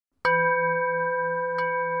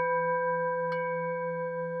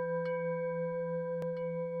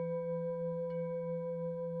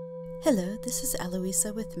Hello, this is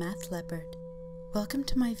Eloisa with Math Leopard. Welcome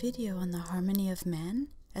to my video on the harmony of man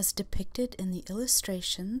as depicted in the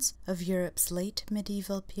illustrations of Europe's late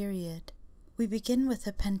medieval period. We begin with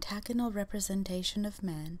a pentagonal representation of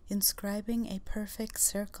man inscribing a perfect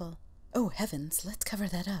circle. Oh heavens, let's cover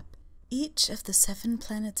that up. Each of the 7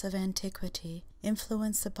 planets of antiquity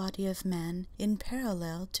influence the body of man in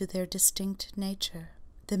parallel to their distinct nature.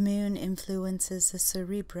 The moon influences the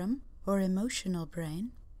cerebrum, or emotional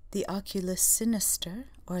brain, the oculus sinister,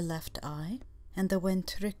 or left eye, and the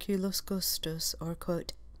ventriculus gustus, or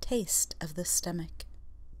quote, taste of the stomach.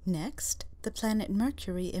 Next, the planet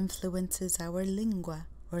Mercury influences our lingua,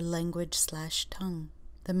 or language/tongue,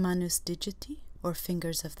 the manus digiti, or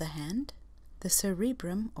fingers of the hand, the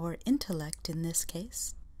cerebrum, or intellect in this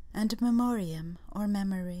case, and memoriam, or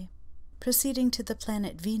memory. Proceeding to the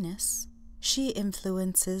planet Venus, she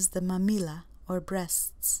influences the mamilla, or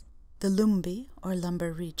breasts, the lumbi, or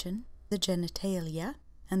lumbar region, the genitalia,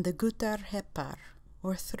 and the guttar hepar,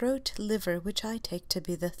 or throat liver, which I take to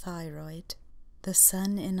be the thyroid. The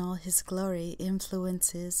sun in all his glory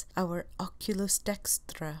influences our oculus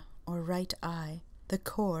dextra, or right eye, the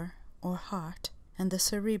core, or heart, and the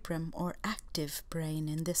cerebrum, or active brain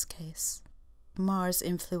in this case. Mars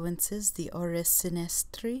influences the oris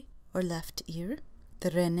sinistri, or left ear, the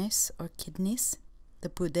renes, or kidneys, the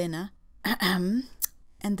pudena,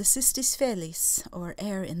 and the cystis felicis, or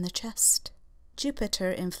air in the chest.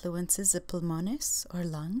 Jupiter influences the pulmones, or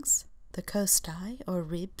lungs, the costae, or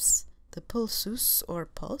ribs, the pulsus, or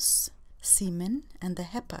pulse, semen, and the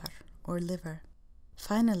hepar, or liver.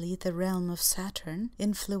 Finally, the realm of Saturn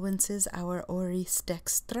influences our oris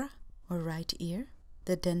dextra, or right ear,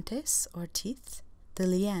 the dentes, or teeth, the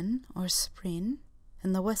lien, or spleen,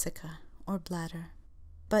 and the vesica, or bladder.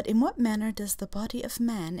 But in what manner does the body of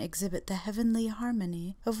man exhibit the heavenly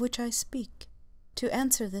harmony of which I speak? To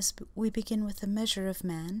answer this, we begin with the measure of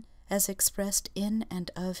man as expressed in and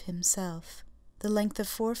of himself. The length of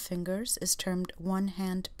 4 fingers is termed 1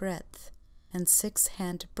 hand breadth, and 6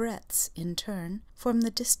 hand breadths in turn form the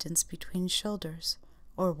distance between shoulders,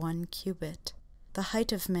 or 1 cubit. The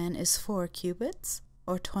height of man is 4 cubits,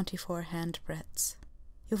 or 24 hand breadths.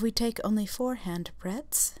 If we take only 4 hand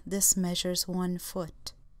breadths, this measures 1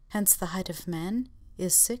 foot. Hence the height of man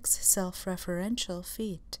is 6 self-referential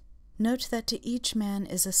feet. Note that to each man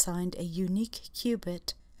is assigned a unique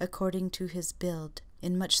cubit according to his build,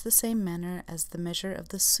 in much the same manner as the measure of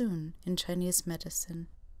the sun in Chinese medicine.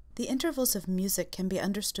 The intervals of music can be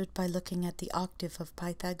understood by looking at the octave of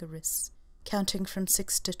Pythagoras. Counting from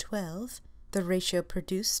 6 to 12, the ratio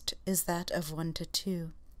produced is that of 1 to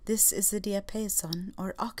 2. This is the diapason,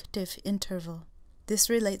 or octave interval. This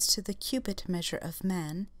relates to the cubit measure of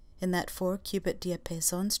man, in that 4 cubit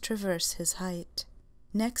diapasons traverse his height.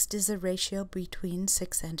 Next is a ratio between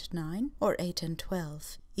 6 and 9, or 8 and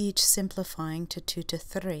 12, each simplifying to 2 to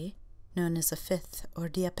 3, known as a 5th, or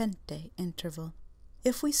diapente, interval.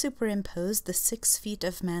 If we superimpose the 6 feet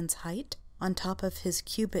of man's height on top of his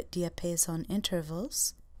cubit diapason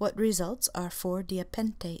intervals, what results are 4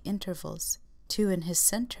 diapente intervals, 2 in his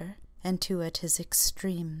center and 2 at his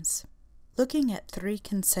extremes. Looking at 3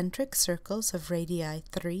 concentric circles of radii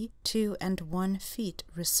 3, 2, and 1 feet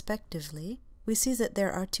respectively, we see that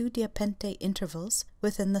there are 2 diapente intervals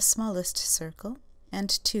within the smallest circle and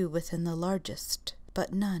 2 within the largest,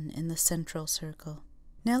 but none in the central circle.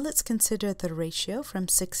 Now let's consider the ratio from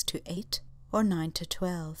 6 to 8, or 9 to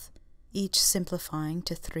 12, each simplifying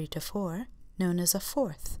to 3 to 4, known as a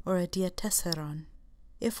 4th, or a diatessaron.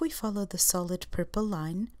 If we follow the solid purple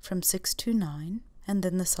line from 6 to 9, and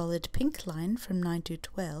then the solid pink line from 9 to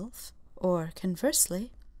 12, or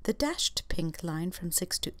conversely, the dashed pink line from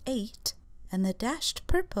 6 to 8, and the dashed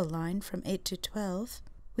purple line from 8 to 12,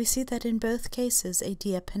 we see that in both cases a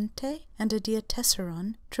diapente and a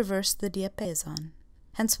diatessaron traverse the diapason.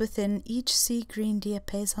 Hence within each sea-green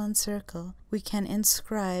diapason circle we can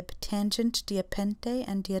inscribe tangent diapente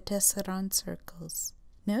and diatessaron circles.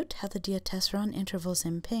 Note how the diatessaron intervals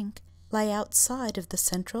in pink lie outside of the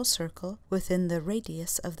central circle within the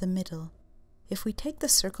radius of the middle. If we take the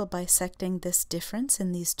circle bisecting this difference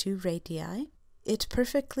in these 2 radii, it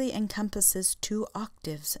perfectly encompasses 2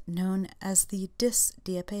 octaves known as the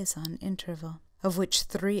dis-diapason interval, of which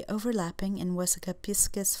 3 overlapping in vesica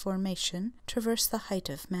piscis formation traverse the height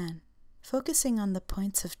of man. Focusing on the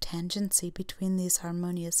points of tangency between these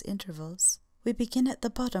harmonious intervals, we begin at the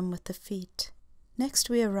bottom with the feet. Next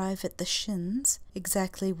we arrive at the shins,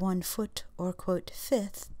 exactly 1 foot, or quote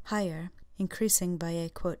 5th, higher, increasing by a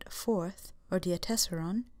quote 4th, or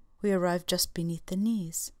diatessaron, we arrive just beneath the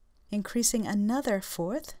knees. Increasing another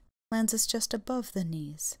 4th lands us just above the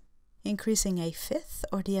knees. increasing a fifth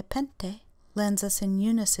or diapente lands us in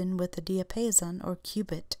unison with the diapason or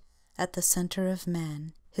cubit at the center of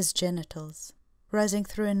man, his genitals. Rising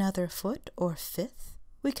through another foot or fifth,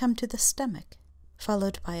 we come to the stomach,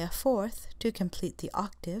 followed by a fourth to complete the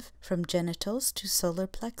octave from genitals to solar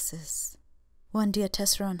plexus. One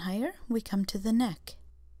diatessaron higher, we come to the neck,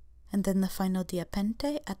 and then the final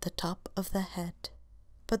diapente at the top of the head.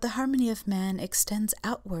 But the harmony of man extends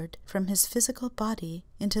outward from his physical body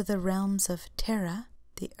into the realms of terra,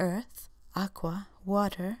 the earth, aqua,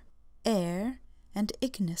 water, air, and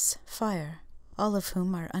ignis, fire, all of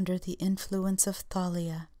whom are under the influence of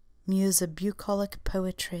Thalia, muse of bucolic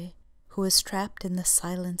poetry, who is trapped in the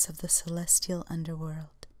silence of the celestial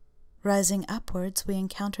underworld. Rising upwards, we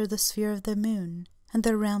encounter the sphere of the moon and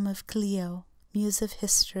the realm of Clio, muse of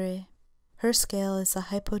history. Her scale is a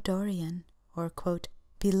hypodorian, or, quote,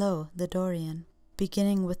 below the Dorian,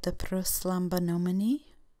 beginning with the proslambanomony,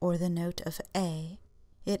 or the note of A.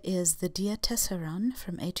 It is the diatessaron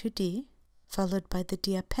from A to D, followed by the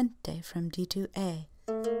diapente from D to A.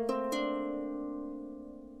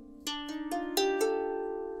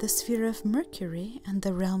 The sphere of Mercury and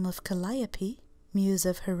the realm of Calliope, muse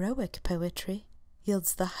of heroic poetry,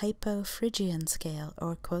 yields the hypo-Phrygian scale,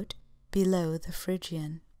 or, quote, below the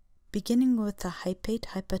Phrygian. Beginning with the hypate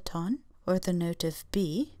hypaton, or the note of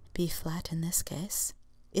B, B flat in this case,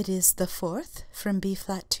 it is the fourth from B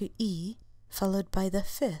flat to E, followed by the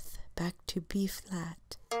fifth back to B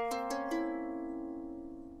flat.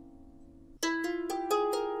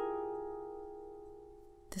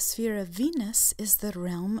 The sphere of Venus is the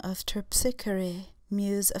realm of Terpsichore,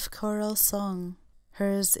 muse of choral song.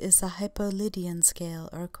 Hers is a hypolydian scale,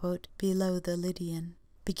 or, quote, below the Lydian.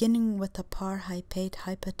 Beginning with the par hypate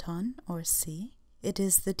hypaton, or C, it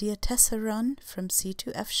is the diatessaron from C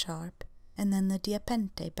to F sharp, and then the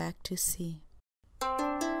diapente back to C.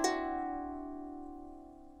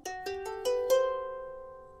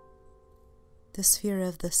 The sphere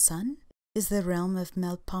of the Sun is the realm of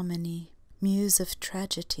Melpomene, muse of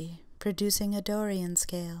tragedy, producing a Dorian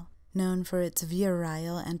scale, known for its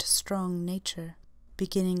virile and strong nature.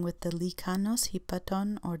 Beginning with the likanos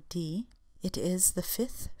hypaton, or D, it is the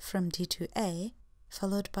fifth from D to A,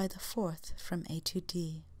 followed by the fourth from A to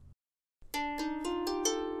D.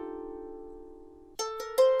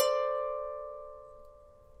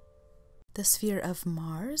 The sphere of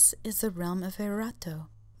Mars is the realm of Erato,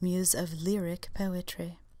 muse of lyric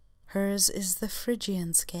poetry. Hers is the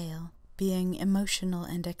Phrygian scale, being emotional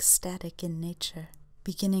and ecstatic in nature.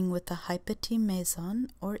 Beginning with the hypate meson,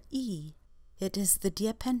 or E, it is the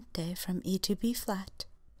diapente from E to B flat,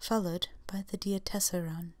 followed by the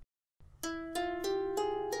diatessaron.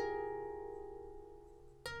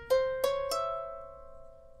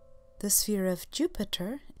 The sphere of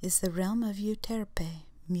Jupiter is the realm of Euterpe,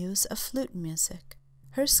 muse of flute music.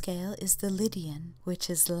 Her scale is the Lydian, which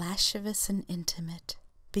is lascivious and intimate,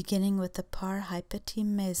 beginning with the par hypate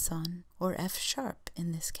meson, or F sharp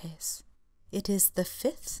in this case. It is the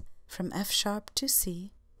fifth from F sharp to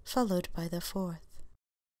C, followed by the fourth.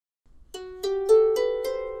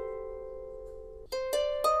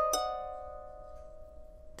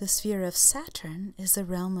 The sphere of Saturn is the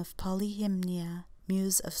realm of Polyhymnia,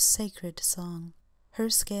 muse of sacred song. Her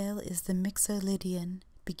scale is the Mixolydian,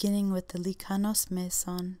 beginning with the likanos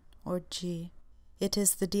meson, or G. It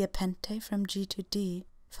is the diapente from G to D,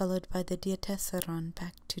 followed by the diatessaron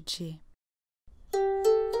back to G.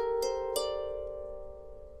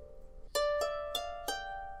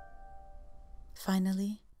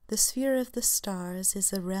 Finally, the sphere of the stars is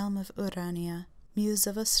the realm of Urania, muse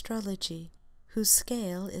of astrology, whose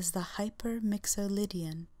scale is the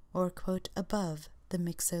hyper-Mixolydian, or, quote, above the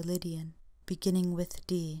Mixolydian, beginning with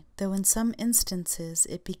D, though in some instances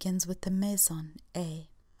it begins with the meson, A.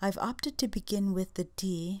 I've opted to begin with the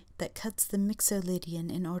D that cuts the Mixolydian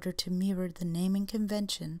in order to mirror the naming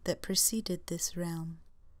convention that preceded this realm.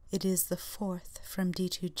 It is the fourth from D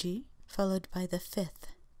to G, followed by the fifth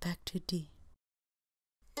back to D.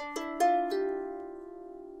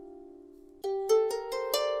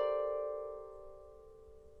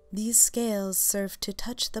 These scales serve to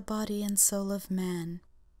touch the body and soul of man,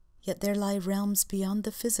 yet there lie realms beyond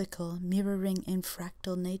the physical, mirroring in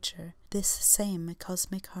fractal nature this same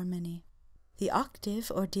cosmic harmony. The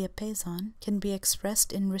octave or diapason can be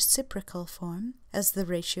expressed in reciprocal form as the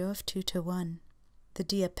ratio of 2 to 1, the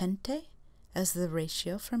diapente as the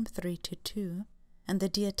ratio from 3 to 2, and the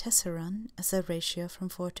diatessaron as a ratio from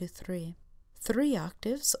 4 to 3. 3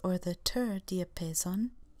 octaves, or the ter diapason,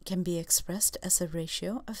 can be expressed as a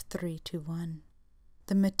ratio of 3 to 1.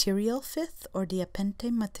 The material fifth, or diapente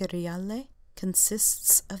materiale,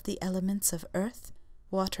 consists of the elements of earth,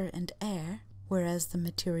 water and air, whereas the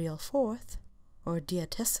material fourth, or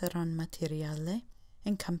diatessaron materiale,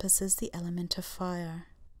 encompasses the element of fire.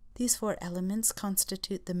 These 4 elements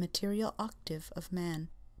constitute the material octave of man,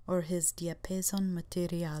 or his diapason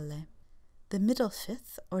materiale. The middle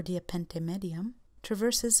fifth, or diapente medium,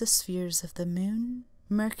 traverses the spheres of the Moon,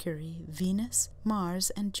 Mercury, Venus, Mars,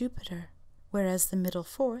 and Jupiter, whereas the middle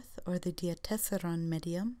fourth, or the diatessaron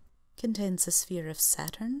medium, contains the sphere of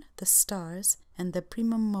Saturn, the stars, and the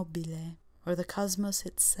primum mobile, or the cosmos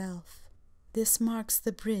itself. This marks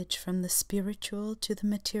the bridge from the spiritual to the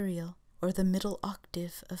material, or the middle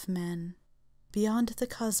octave of man. Beyond the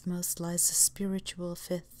cosmos lies the spiritual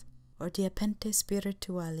fifth, or diapente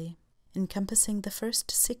spirituale, encompassing the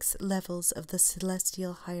first 6 levels of the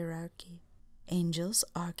celestial hierarchy: angels,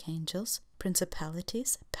 archangels,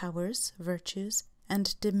 principalities, powers, virtues,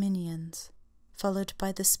 and dominions, followed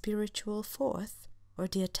by the spiritual fourth, or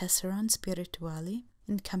diatessaron spirituale,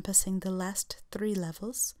 encompassing the last 3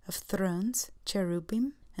 levels of thrones,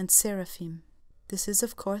 cherubim, and seraphim. This is,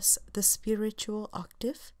 of course, the spiritual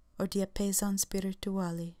octave, or diapason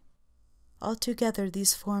spirituale. Altogether,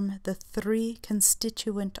 these form the 3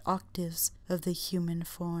 constituent octaves of the human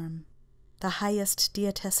form. The highest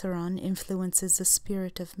diatessaron influences the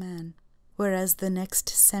spirit of man, whereas the next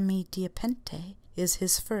semi-diapente is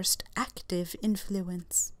his first active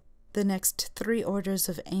influence. The next 3 orders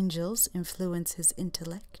of angels influence his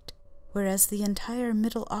intellect, whereas the entire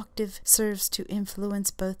middle octave serves to influence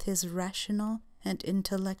both his rational and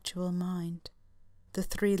intellectual mind. The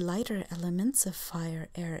 3 lighter elements of fire,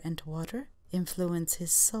 air, and water influence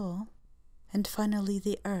his soul, and finally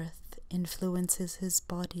the earth influences his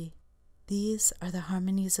body. These are the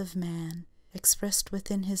harmonies of man, expressed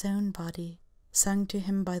within his own body, sung to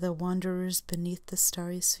him by the wanderers beneath the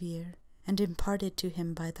starry sphere, and imparted to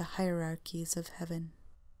him by the hierarchies of heaven.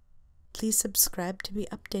 Please subscribe to be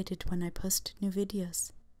updated when I post new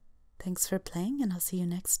videos. Thanks for playing, and I'll see you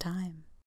next time.